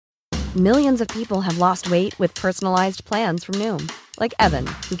Millions of people have lost weight with personalized plans from Noom. Like Evan,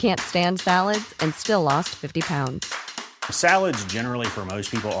 who can't stand salads and still lost 50 pounds. Salads generally for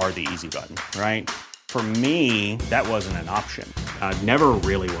most people are the easy button, right? For me, that wasn't an option. I never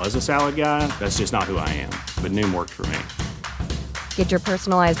really was a salad guy. That's just not who I am. But Noom worked for me. Get your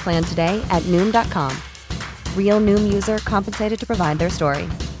personalized plan today at Noom.com. Real Noom user compensated to provide their story.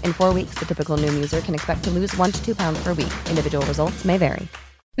 In 4 weeks, the typical Noom user can expect to lose 1 to 2 pounds per week. Individual results may vary.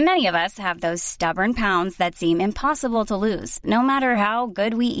 Many of us have those stubborn pounds that seem impossible to lose, no matter how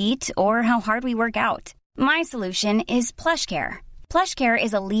good we eat or how hard we work out. My solution is PlushCare. PlushCare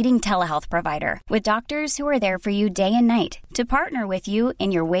is a leading telehealth provider with doctors who are there for you day and night to partner with you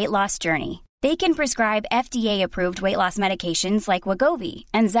in your weight loss journey. They can prescribe FDA-approved weight loss medications like Wegovy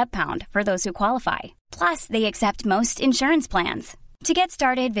and Zepbound for those who qualify. Plus, they accept most insurance plans. To get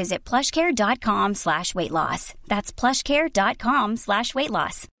started, visit plushcare.com/weightloss. That's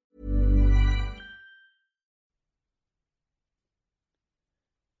plushcare.com/weightloss.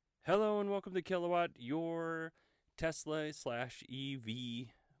 Hello and welcome to Kilowatt, your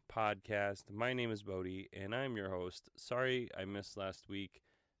Tesla/EV podcast. My name is Bodie and I'm your host. Sorry I missed last week.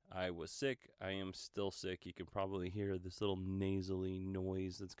 I was sick. I am still sick. You can probably hear this little nasally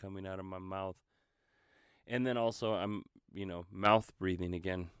noise that's coming out of my mouth. And then also I'm, mouth breathing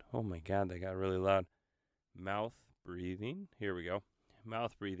again. Oh my God, that got really loud. Mouth breathing. Here we go.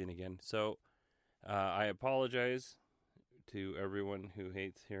 Mouth breathing again. So I apologize to everyone who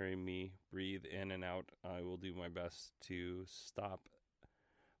hates hearing me breathe in and out. I will do my best to stop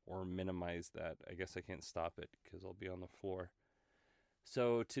or minimize that. I guess I can't stop it because I'll be on the floor.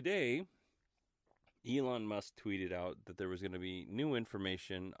 So today, Elon Musk tweeted out that there was going to be new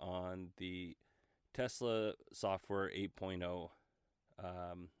information on the Tesla Software 8.0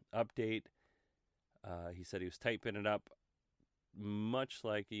 update. He said he was typing it up. Much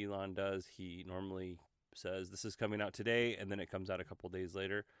like Elon does, he normally says this is coming out today, and then it comes out a couple days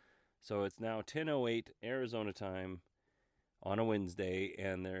later. So it's now 10:08 Arizona time on a Wednesday,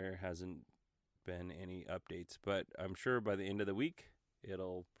 and there hasn't been any updates. But I'm sure by the end of the week,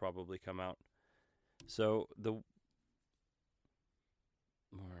 it'll probably come out. So where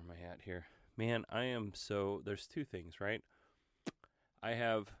am I at here? Man, there's two things, right? I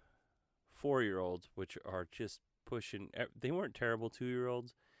have 4-year-olds, which are just pushing, they weren't terrible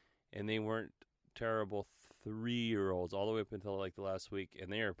 2-year-olds, and they weren't terrible 3-year-olds all the way up until like the last week, and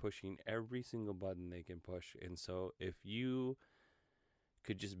they are pushing every single button they can push. And so if you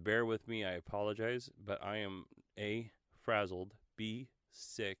could just bear with me, I apologize, but I am A, frazzled, B,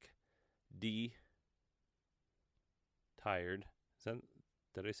 sick, D, tired.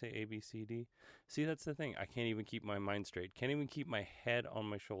 Did I say A, B, C, D? See, that's the thing. I can't even keep my mind straight. Can't even keep my head on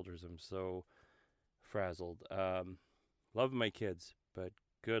my shoulders. I'm so frazzled. Love my kids, but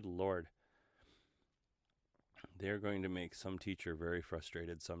good Lord. They're going to make some teacher very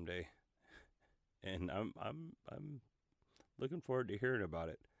frustrated someday. And I'm looking forward to hearing about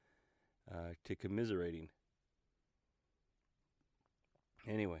it. To commiserating.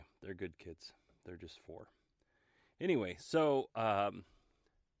 Anyway, they're good kids. They're just 4. Anyway, so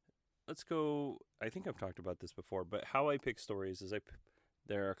let's go. I think I've talked about this before, but how I pick stories is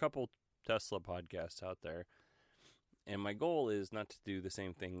there are a couple Tesla podcasts out there, and my goal is not to do the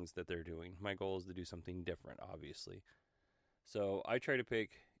same things that they're doing. My goal is to do something different, obviously. So I try to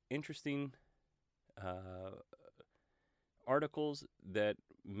pick interesting articles that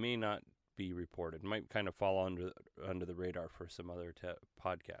may not be reported, might kind of fall under the radar for some other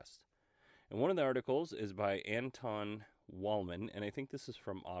podcasts. And one of the articles is by Anton Wallman, and I think this is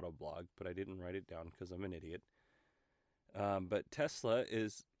from Autoblog, but I didn't write it down because I'm an idiot. But Tesla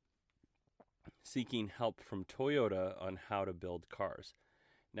is seeking help from Toyota on how to build cars.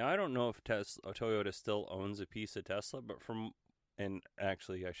 Now, I don't know if Toyota still owns a piece of Tesla, and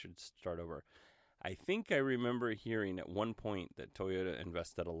actually I should start over. I think I remember hearing at one point that Toyota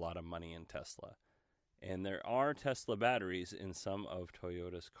invested a lot of money in Tesla. And there are Tesla batteries in some of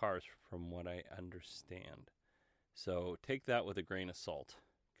Toyota's cars, from what I understand. So take that with a grain of salt,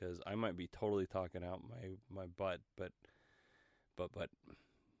 because I might be totally talking out my butt, but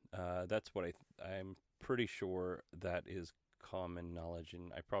that's what I'm pretty sure that is common knowledge,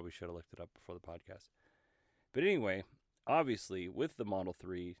 and I probably should have looked it up before the podcast. But anyway, obviously, with the Model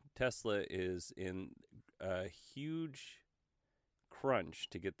 3, Tesla is in a huge crunch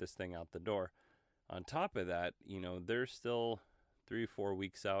to get this thing out the door. On top of that, they're still 3-4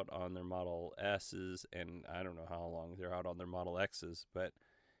 weeks out on their Model S's, and I don't know how long they're out on their Model X's, but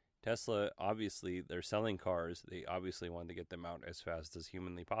Tesla, obviously, they're selling cars. They obviously want to get them out as fast as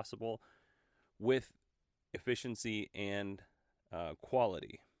humanly possible with efficiency and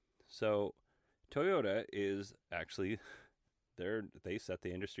quality. So Toyota is actually, they set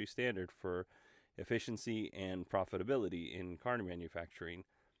the industry standard for efficiency and profitability in car manufacturing.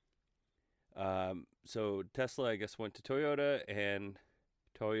 So Tesla, I guess, went to Toyota, and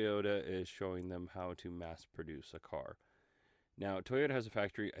Toyota is showing them how to mass produce a car. Now, Toyota has a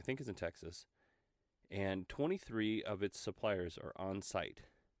factory, I think it's in Texas, and 23 of its suppliers are on site,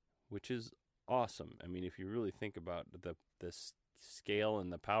 which is awesome. I mean, if you really think about the scale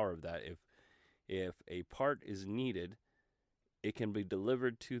and the power of that, if a part is needed, it can be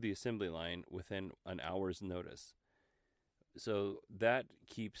delivered to the assembly line within an hour's notice. So that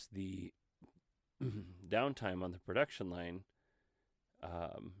keeps the downtime on the production line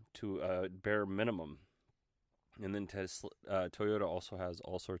to a bare minimum. And then Toyota also has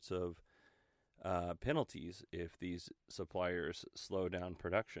all sorts of penalties if these suppliers slow down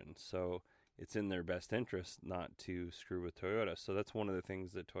production. So it's in their best interest not to screw with Toyota. So that's one of the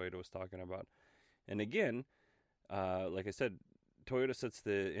things that Toyota was talking about. And again, like I said, Toyota sets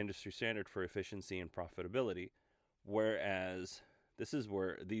the industry standard for efficiency and profitability, whereas this is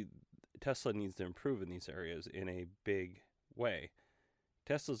where the Tesla needs to improve in these areas in a big way.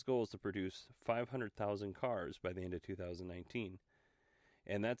 Tesla's goal is to produce 500,000 cars by the end of 2019.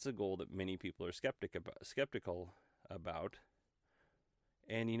 And that's a goal that many people are skeptical about.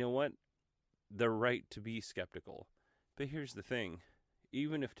 And you know what? They're right to be skeptical. But here's the thing.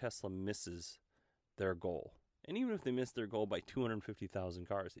 Even if Tesla misses their goal, and even if they miss their goal by 250,000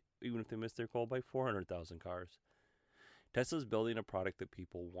 cars, even if they miss their goal by 400,000 cars, Tesla's building a product that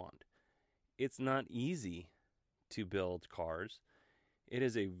people want. It's not easy to build cars. It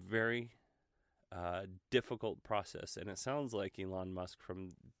is a very difficult process, and it sounds like Elon Musk from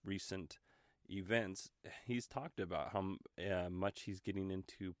recent events, he's talked about how much he's getting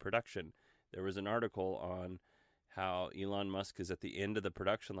into production. There was an article on how Elon Musk is at the end of the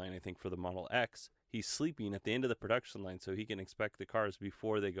production line, I think, for the Model X. He's sleeping at the end of the production line so he can inspect the cars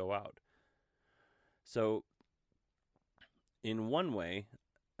before they go out. So, in one way,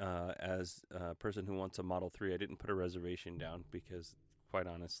 as a person who wants a Model 3, I didn't put a reservation down because, quite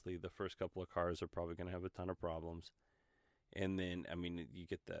honestly, the first couple of cars are probably going to have a ton of problems. And then, I mean, you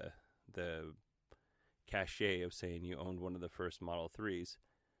get the cachet of saying you owned one of the first Model 3s.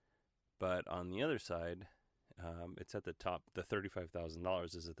 But on the other side, it's at the top. The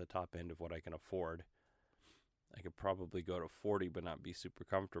 $35,000 is at the top end of what I can afford. I could probably go to 40, but not be super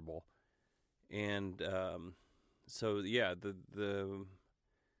comfortable. And so, yeah, the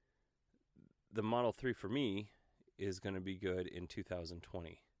Model 3 for me is going to be good in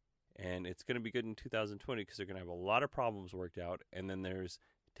 2020. And it's going to be good in 2020 because they're going to have a lot of problems worked out. And then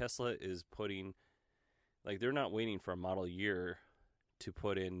Tesla is putting, like, they're not waiting for a model year to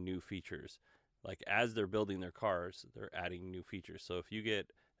put in new features. Like, as they're building their cars, they're adding new features. So if you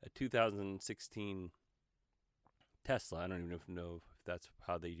get a 2016 Tesla, I don't even know if that's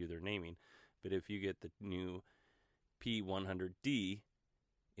how they do their naming, but if you get the new P100D,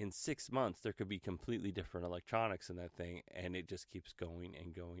 in 6 months, there could be completely different electronics in that thing, and it just keeps going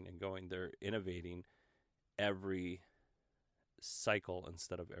and going and going. They're innovating every cycle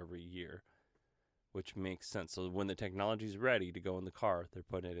instead of every year, which makes sense. So when the technology is ready to go in the car, they're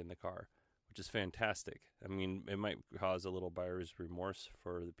putting it in the car, which is fantastic. I mean, it might cause a little buyer's remorse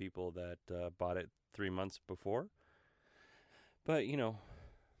for the people that bought it 3 months before, but, you know,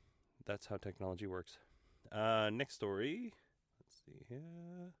 that's how technology works. Next story. Let's see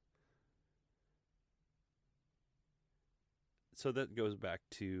here. So that goes back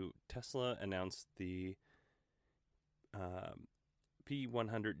to Tesla announced the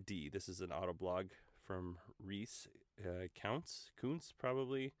P100D. This is an auto blog from Reese Kuntz,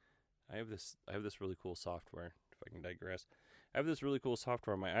 probably. I have this really cool software, if I can digress. I have this really cool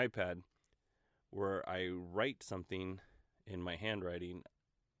software on my iPad where I write something in my handwriting.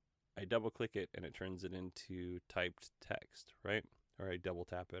 I double click it and it turns it into typed text, right? Or I double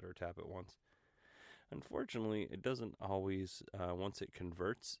tap it or tap it once. Unfortunately, it doesn't always, once it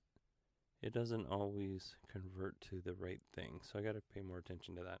converts, it doesn't always convert to the right thing. So I got to pay more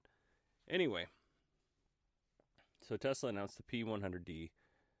attention to that. Anyway, so Tesla announced the P100D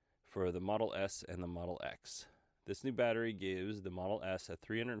for the Model S and the Model X. This new battery gives the Model S a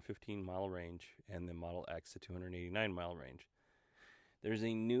 315 mile range and the Model X a 289 mile range. There's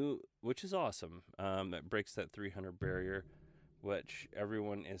a new, which is awesome, that breaks that 300 barrier, which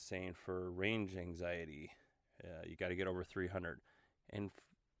everyone is saying for range anxiety. You got to get over 300. And,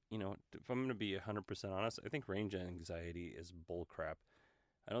 you know, if I'm going to be 100% honest, I think range anxiety is bullcrap.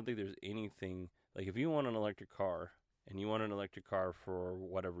 I don't think there's anything, like if you want an electric car, and you want an electric car for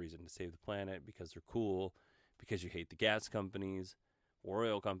whatever reason, to save the planet, because they're cool, because you hate the gas companies, or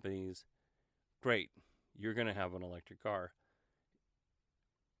oil companies, great, you're going to have an electric car.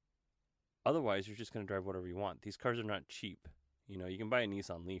 Otherwise, you're just going to drive whatever you want. These cars are not cheap. You know, you can buy a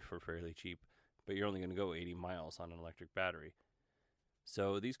Nissan Leaf for fairly cheap, but you're only going to go 80 miles on an electric battery.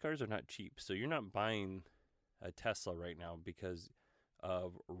 So these cars are not cheap. So you're not buying a Tesla right now because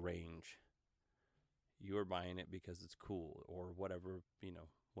of range. You are buying it because it's cool or whatever, you know,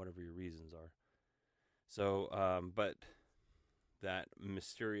 whatever your reasons are. So, but that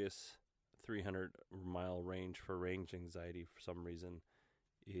mysterious 300-mile range for range anxiety for some reason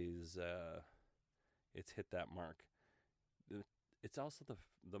is, it's hit that mark. It's also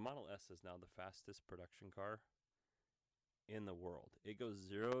the Model S is now the fastest production car in the world. It goes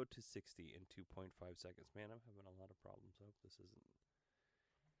 0 to 60 in 2.5 seconds. Man, I'm having a lot of problems. I hope this isn't.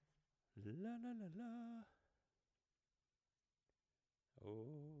 La la la la.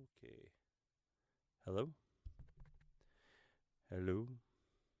 Okay. Hello? Hello?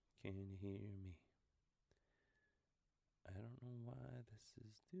 Can you hear me? I don't know why this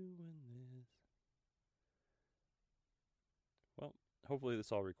is doing this. Well, hopefully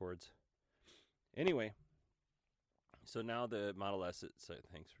this all records. Anyway, so now the Model S,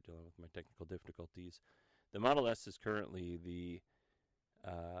 thanks for dealing with my technical difficulties. The Model S is currently the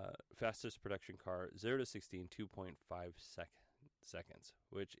fastest production car, 0 to 60 in 2.5 seconds,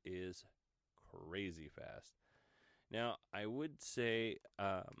 which is crazy fast. Now, I would say,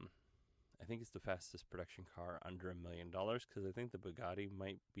 I think it's the fastest production car under $1 million, because I think the Bugatti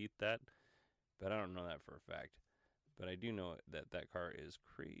might beat that, but I don't know that for a fact. But I do know that that car is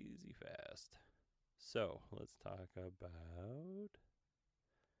crazy fast. So, let's talk about...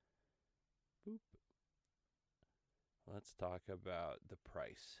 Let's talk about the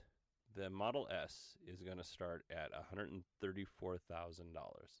price. The Model S is going to start at $134,000,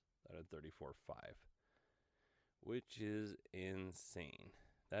 $134,500, which is insane.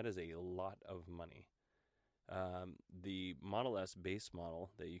 That is a lot of money. The Model S base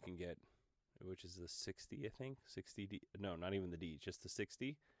model that you can get, which is the 60, I think, 60D, no, not even the D, just the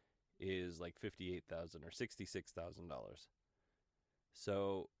 60, is like $58,000 or $66,000.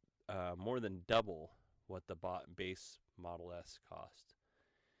 So more than double what the base Model S cost.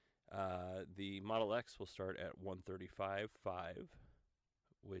 The Model X will start at $135,500,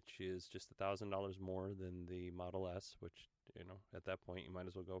 which is just $1,000 more than the Model S, which, you know, at that point you might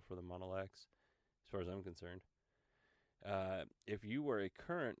as well go for the Model X, as far as I'm concerned. If you were a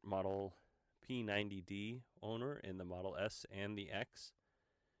current Model P90D owner in the Model S and the X,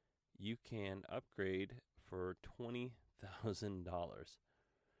 you can upgrade for $20,000.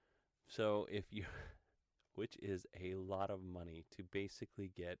 So if you, which is a lot of money to basically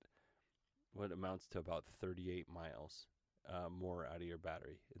get what amounts to about 38 miles more out of your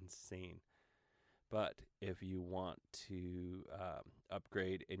battery. Insane. But if you want to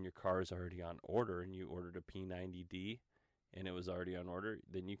upgrade and your car is already on order and you ordered a P90D and it was already on order,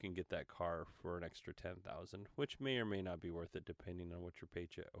 then you can get that car for an extra $10,000, which may or may not be worth it depending on what your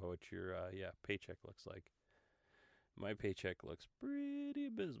paycheck looks like. My paycheck looks pretty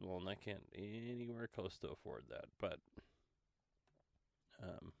abysmal, and I can't anywhere close to afford that. But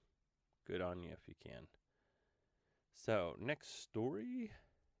good on you if you can. So, next story.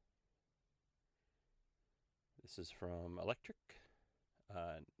 This is from Electric.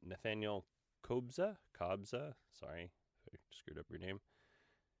 Nathaniel Kobza. Sorry if I screwed up your name.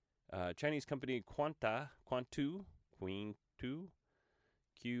 Chinese company Quantu,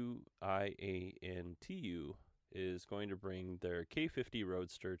 Qiantu, is going to bring their K50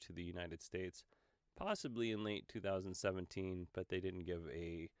 Roadster to the United States, possibly in late 2017, but they didn't give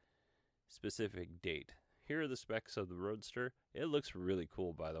a specific date. Here are the specs of the Roadster. It looks really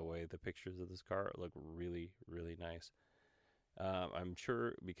cool, by the way. The pictures of this car look really, really nice. I'm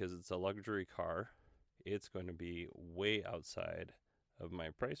sure because it's a luxury car, it's going to be way outside of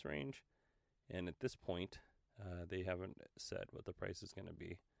my price range. And at this point, they haven't said what the price is going to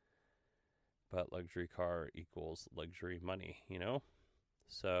be. But luxury car equals luxury money, you know?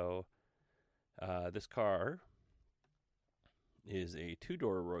 So this car is a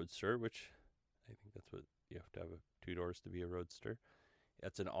two-door Roadster, which I think that's what you have to have, 2 doors to be a Roadster.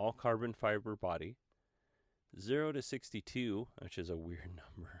 It's an all-carbon fiber body. 0 to 62, which is a weird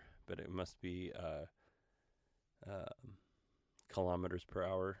number, but it must be kilometers per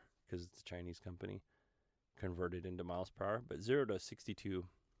hour because it's a Chinese company, converted into miles per hour. But 0 to 62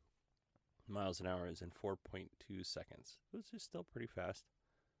 miles an hour is in 4.2 seconds, which is still pretty fast.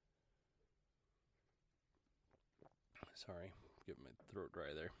 Sorry, getting my throat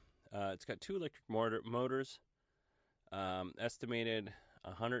dry there. It's got 2 electric motors, estimated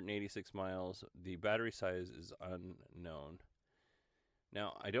 186 miles. The battery size is unknown.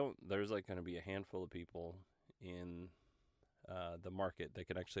 Now, there's like going to be a handful of people in the market that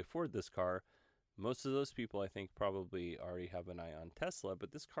can actually afford this car. Most of those people, I think, probably already have an eye on Tesla,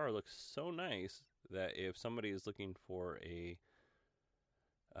 but this car looks so nice that if somebody is looking for a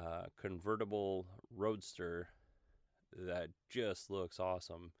convertible roadster that just looks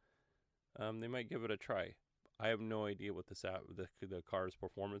awesome, they might give it a try. I have no idea what the car's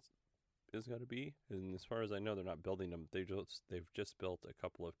performance is going to be, and as far as I know, they're not building them. They've just built a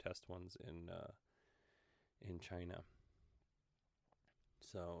couple of test ones in China.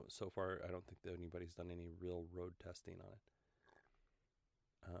 So far, I don't think that anybody's done any real road testing on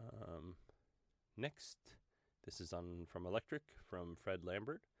it. Next, this is from Electric from Fred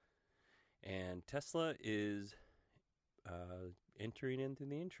Lambert, and Tesla is entering into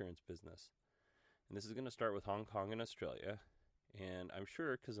the insurance business, and this is going to start with Hong Kong and Australia. And I'm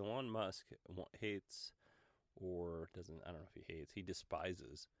sure because Elon Musk hates, or doesn't, I don't know if he hates, he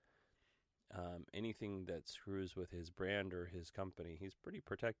despises anything that screws with his brand or his company. He's pretty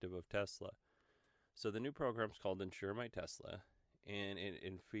protective of Tesla. So the new program's called Insure My Tesla, and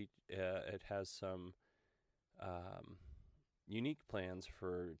it has some unique plans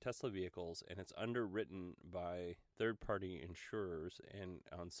for Tesla vehicles, and it's underwritten by third-party insurers and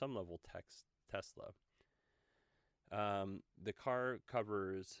on some level Tesla. The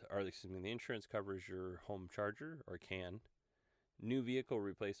insurance covers your home charger, or CAN, new vehicle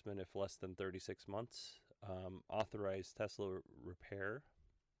replacement if less than 36 months, authorized Tesla repair.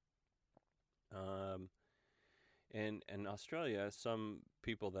 And in Australia, some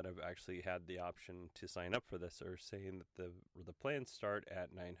people that have actually had the option to sign up for this are saying that the plans start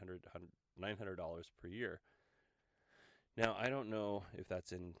at $900 per year. Now, I don't know if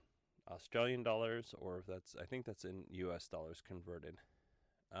that's in Australian dollars or if I think that's in US dollars converted.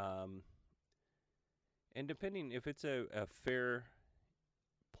 And depending if it's a fair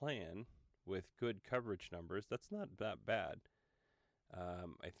plan with good coverage numbers, that's not that bad.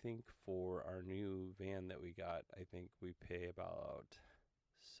 I think for our new van that we got, I think we pay about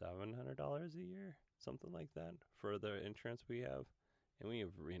 $700 a year, something like that, for the insurance we have. And we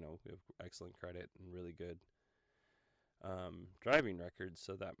have excellent credit and really good driving records,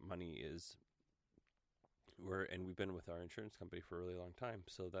 so that money is and we've been with our insurance company for a really long time,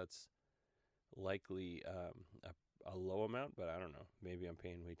 so that's likely a low amount, but I don't know, maybe I'm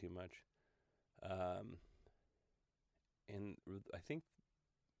paying way too much. And I think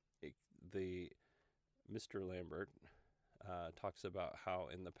Mr. Lambert talks about how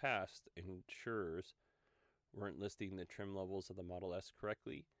in the past insurers weren't listing the trim levels of the Model S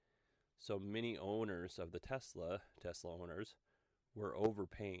correctly. So many owners of the Tesla owners, were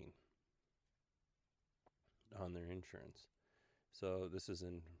overpaying on their insurance. So this is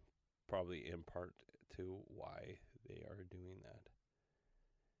probably in part to why they are doing that.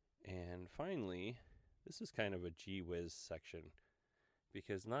 And finally, this is kind of a gee whiz section,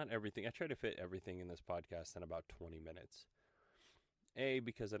 because not everything, I try to fit everything in this podcast in about 20 minutes. A,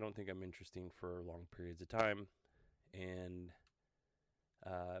 because I don't think I'm interesting for long periods of time, and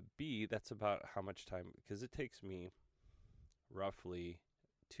B, that's about how much time, because it takes me roughly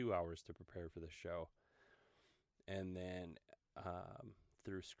 2 hours to prepare for the show. And then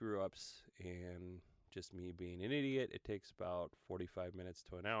through screw-ups and just me being an idiot, it takes about 45 minutes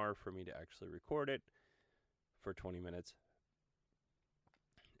to an hour for me to actually record it for 20 minutes.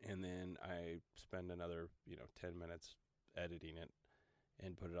 And then I spend another, 10 minutes editing it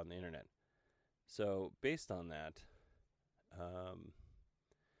and put it on the internet. So based on that,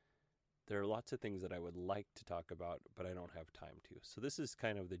 there are lots of things that I would like to talk about, but I don't have time to. So this is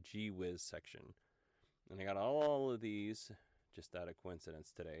kind of the gee whiz section. And I got all of these, just out of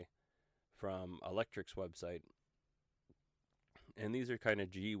coincidence today, from Electric's website. And these are kind of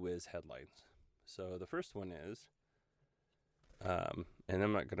gee whiz headlines. So the first one is, and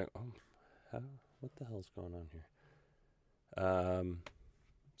I'm not going to, what the hell's going on here?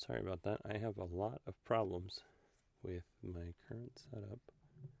 Sorry about that. I have a lot of problems with my current setup.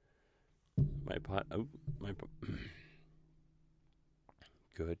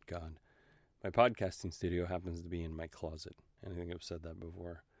 Good God. My podcasting studio happens to be in my closet. And I think I've said that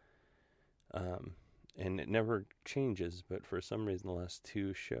before. And it never changes, but for some reason the last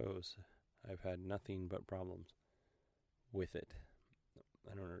 2 shows, I've had nothing but problems with it.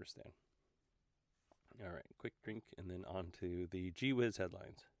 I don't understand. All right, quick drink and then on to the gee whiz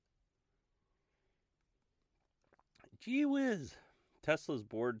headlines. Gee whiz! Tesla's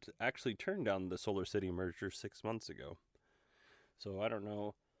board actually turned down the SolarCity merger 6 months ago. So I don't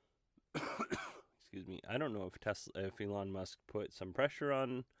know. Excuse me. I don't know if Elon Musk put some pressure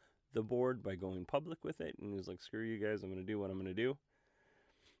on the board by going public with it, and he was like, "Screw you guys! I'm going to do what I'm going to do."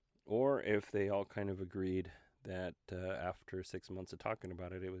 or if they all kind of agreed that after 6 months of talking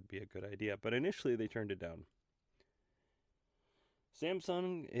about it, it would be a good idea. But initially, they turned it down.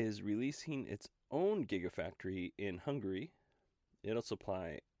 Samsung is releasing its own gigafactory in Hungary. It'll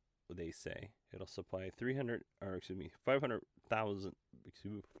supply, they say, 500,000,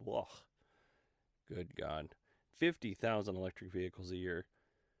 good God, 50,000 electric vehicles a year.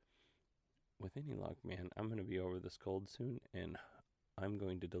 With any luck, man, I'm going to be over this cold soon, and I'm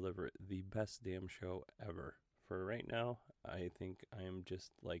going to deliver the best damn show ever. For right now, I think I am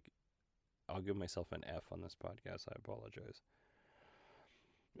just like, I'll give myself an F on this podcast. I apologize.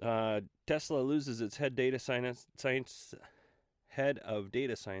 Tesla loses its head of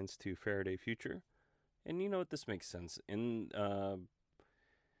data science to Faraday Future. And you know what? This makes sense. He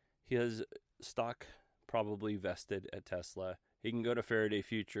has stock probably vested at Tesla. He can go to Faraday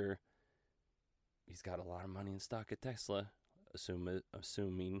Future. He's got a lot of money in stock at Tesla, assuming,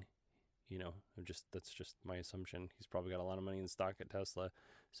 that's just my assumption. He's probably got a lot of money in stock at Tesla,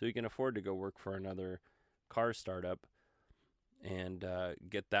 so he can afford to go work for another car startup and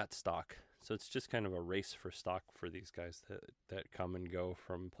get that stock. So it's just kind of a race for stock for these guys that come and go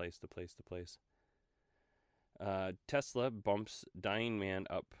from place to place to place. Tesla bumps Dying Man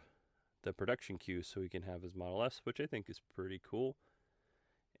up the production queue so he can have his Model S, which I think is pretty cool.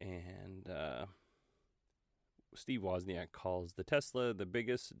 And Steve Wozniak calls the Tesla the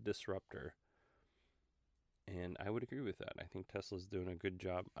biggest disruptor. And I would agree with that. I think Tesla's doing a good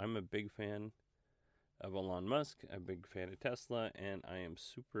job. I'm a big fan of Elon Musk, a big fan of Tesla, and I am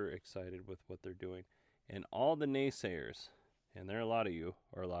super excited with what they're doing. And all the naysayers, and there are a lot of you,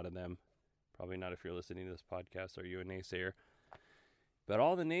 or a lot of them, probably not if you're listening to this podcast, are you a naysayer? But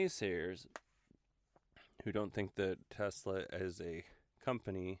all the naysayers who don't think that Tesla as a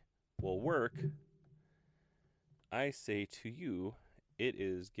company will work, I say to you, it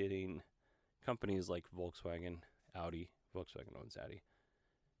is getting companies like Volkswagen, Audi, Volkswagen owns Audi,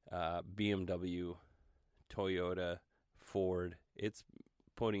 BMW, Toyota, Ford. It's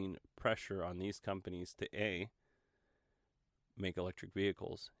putting pressure on these companies to A, make electric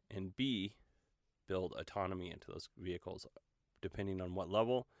vehicles, and B, build autonomy into those vehicles. Depending on what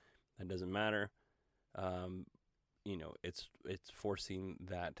level, that doesn't matter. It's forcing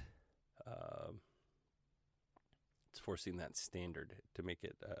that standard to make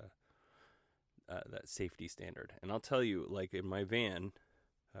it that safety standard. And I'll tell you, like in my van,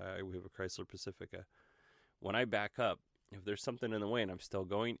 we have a Chrysler Pacifica. When I back up, if there's something in the way and I'm still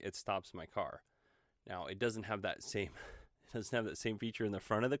going, it stops my car. Now it doesn't have that same feature in the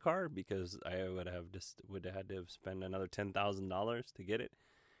front of the car, because I would have had to spend another $10,000 to get it.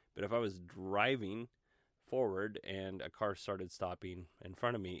 But if I was driving forward and a car started stopping in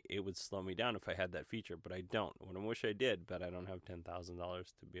front of me, it would slow me down if I had that feature. But I don't. I wish I did, but I don't have $10,000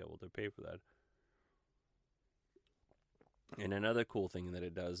 to be able to pay for that. And another cool thing that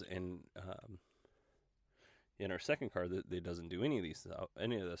it does, in our second car, that it doesn't do any of this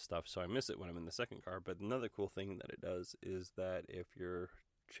stuff, so I miss it when I'm in the second car. But another cool thing that it does is that if you're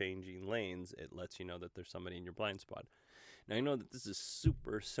changing lanes, it lets you know that there's somebody in your blind spot. Now, I know that this is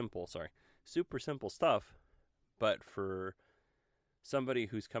super simple stuff, but for somebody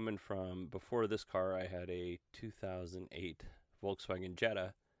who's coming from, before this car, I had a 2008 Volkswagen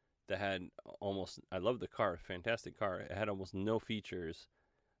Jetta that had I love the car, fantastic car. It had almost no features,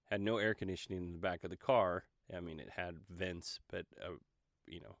 had no air conditioning in the back of the car. I mean, it had vents, but,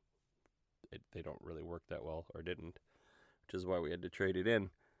 they don't really work that well, or didn't, which is why we had to trade it in.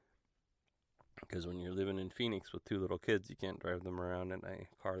 Because when you're living in Phoenix with two little kids, you can't drive them around in a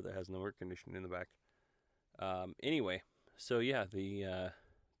car that has no air conditioning in the back. Anyway, so yeah,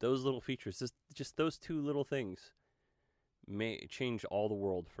 those little features, just those two little things, may change all the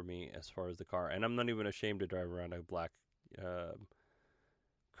world for me as far as the car. And I'm not even ashamed to drive around a black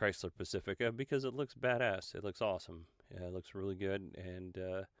Chrysler Pacifica, because it looks badass. It looks awesome. Yeah, it looks really good, and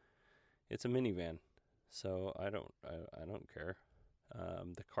it's a minivan, so I don't care.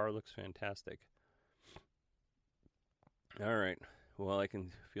 The car looks fantastic. All right. Well, I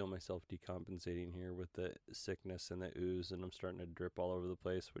can feel myself decompensating here with the sickness and the ooze, and I'm starting to drip all over the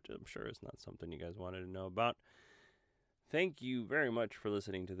place, which I'm sure is not something you guys wanted to know about. Thank you very much for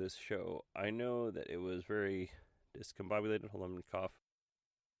listening to this show. I know that it was very discombobulated. Hold on, I'm going to cough.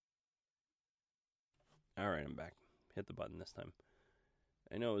 All right, I'm back. Hit the button this time.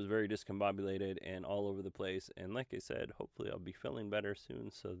 I know it was very discombobulated and all over the place. And like I said, hopefully I'll be feeling better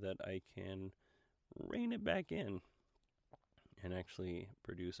soon so that I can rein it back in and actually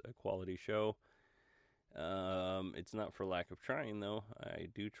produce a quality show. It's not for lack of trying, though. I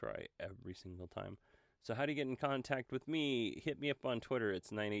do try every single time. So how do you get in contact with me? Hit me up on Twitter. It's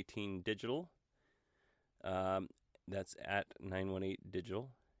 918digital. That's at 918digital.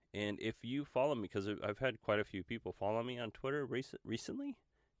 And if you follow me, because I've had quite a few people follow me on Twitter recently,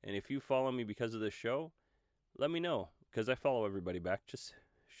 and if you follow me because of this show, let me know, because I follow everybody back. Just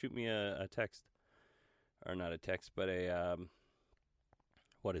shoot me a text, or not a text, but a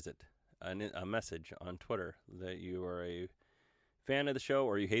message on Twitter that you are a fan of the show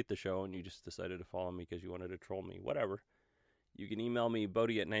or you hate the show and you just decided to follow me because you wanted to troll me, whatever. You can email me,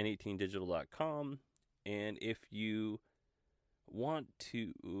 bodie@918digital.com, and if you want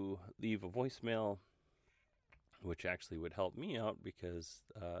to leave a voicemail, which actually would help me out because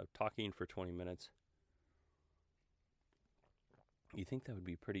talking for 20 minutes, you think that would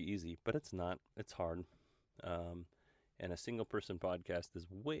be pretty easy, but it's not. It's hard. And a single-person podcast is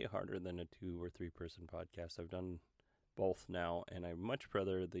way harder than a 2 or 3-person podcast. I've done both now, and I much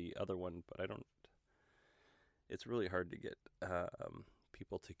prefer the other one, but I don't. It's really hard to get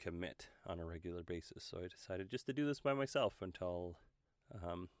people to commit on a regular basis, so I decided just to do this by myself until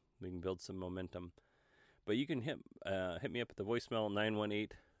we can build some momentum. But you can hit me up at the voicemail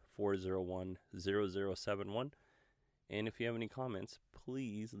 918-401-0071, and if you have any comments,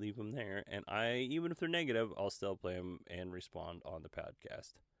 please leave them there. And even if they're negative, I'll still play them and respond on the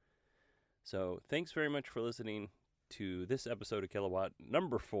podcast. So thanks very much for listening to this episode of Kilowatt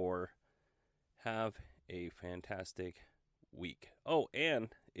number 4. Have a fantastic week. Oh,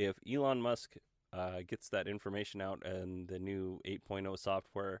 and if Elon Musk gets that information out and the new 8.0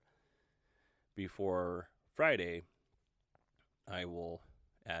 software before Friday, I will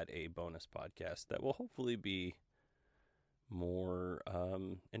add a bonus podcast that will hopefully be more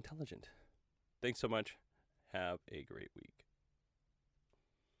intelligent. Thanks so much. Have a great week.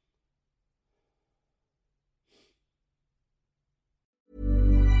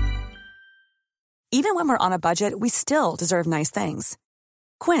 Even when we're on a budget, we still deserve nice things.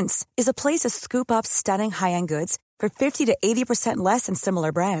 Quince is a place to scoop up stunning high-end goods for 50 to 80% less than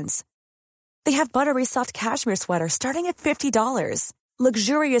similar brands. They have buttery soft cashmere sweaters starting at $50,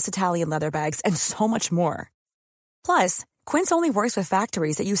 luxurious Italian leather bags, and so much more. Plus, Quince only works with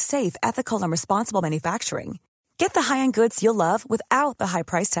factories that use safe, ethical, and responsible manufacturing. Get the high-end goods you'll love without the high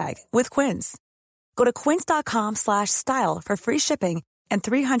price tag with Quince. Go to quince.com/style for free shipping and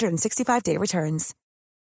 365-day returns.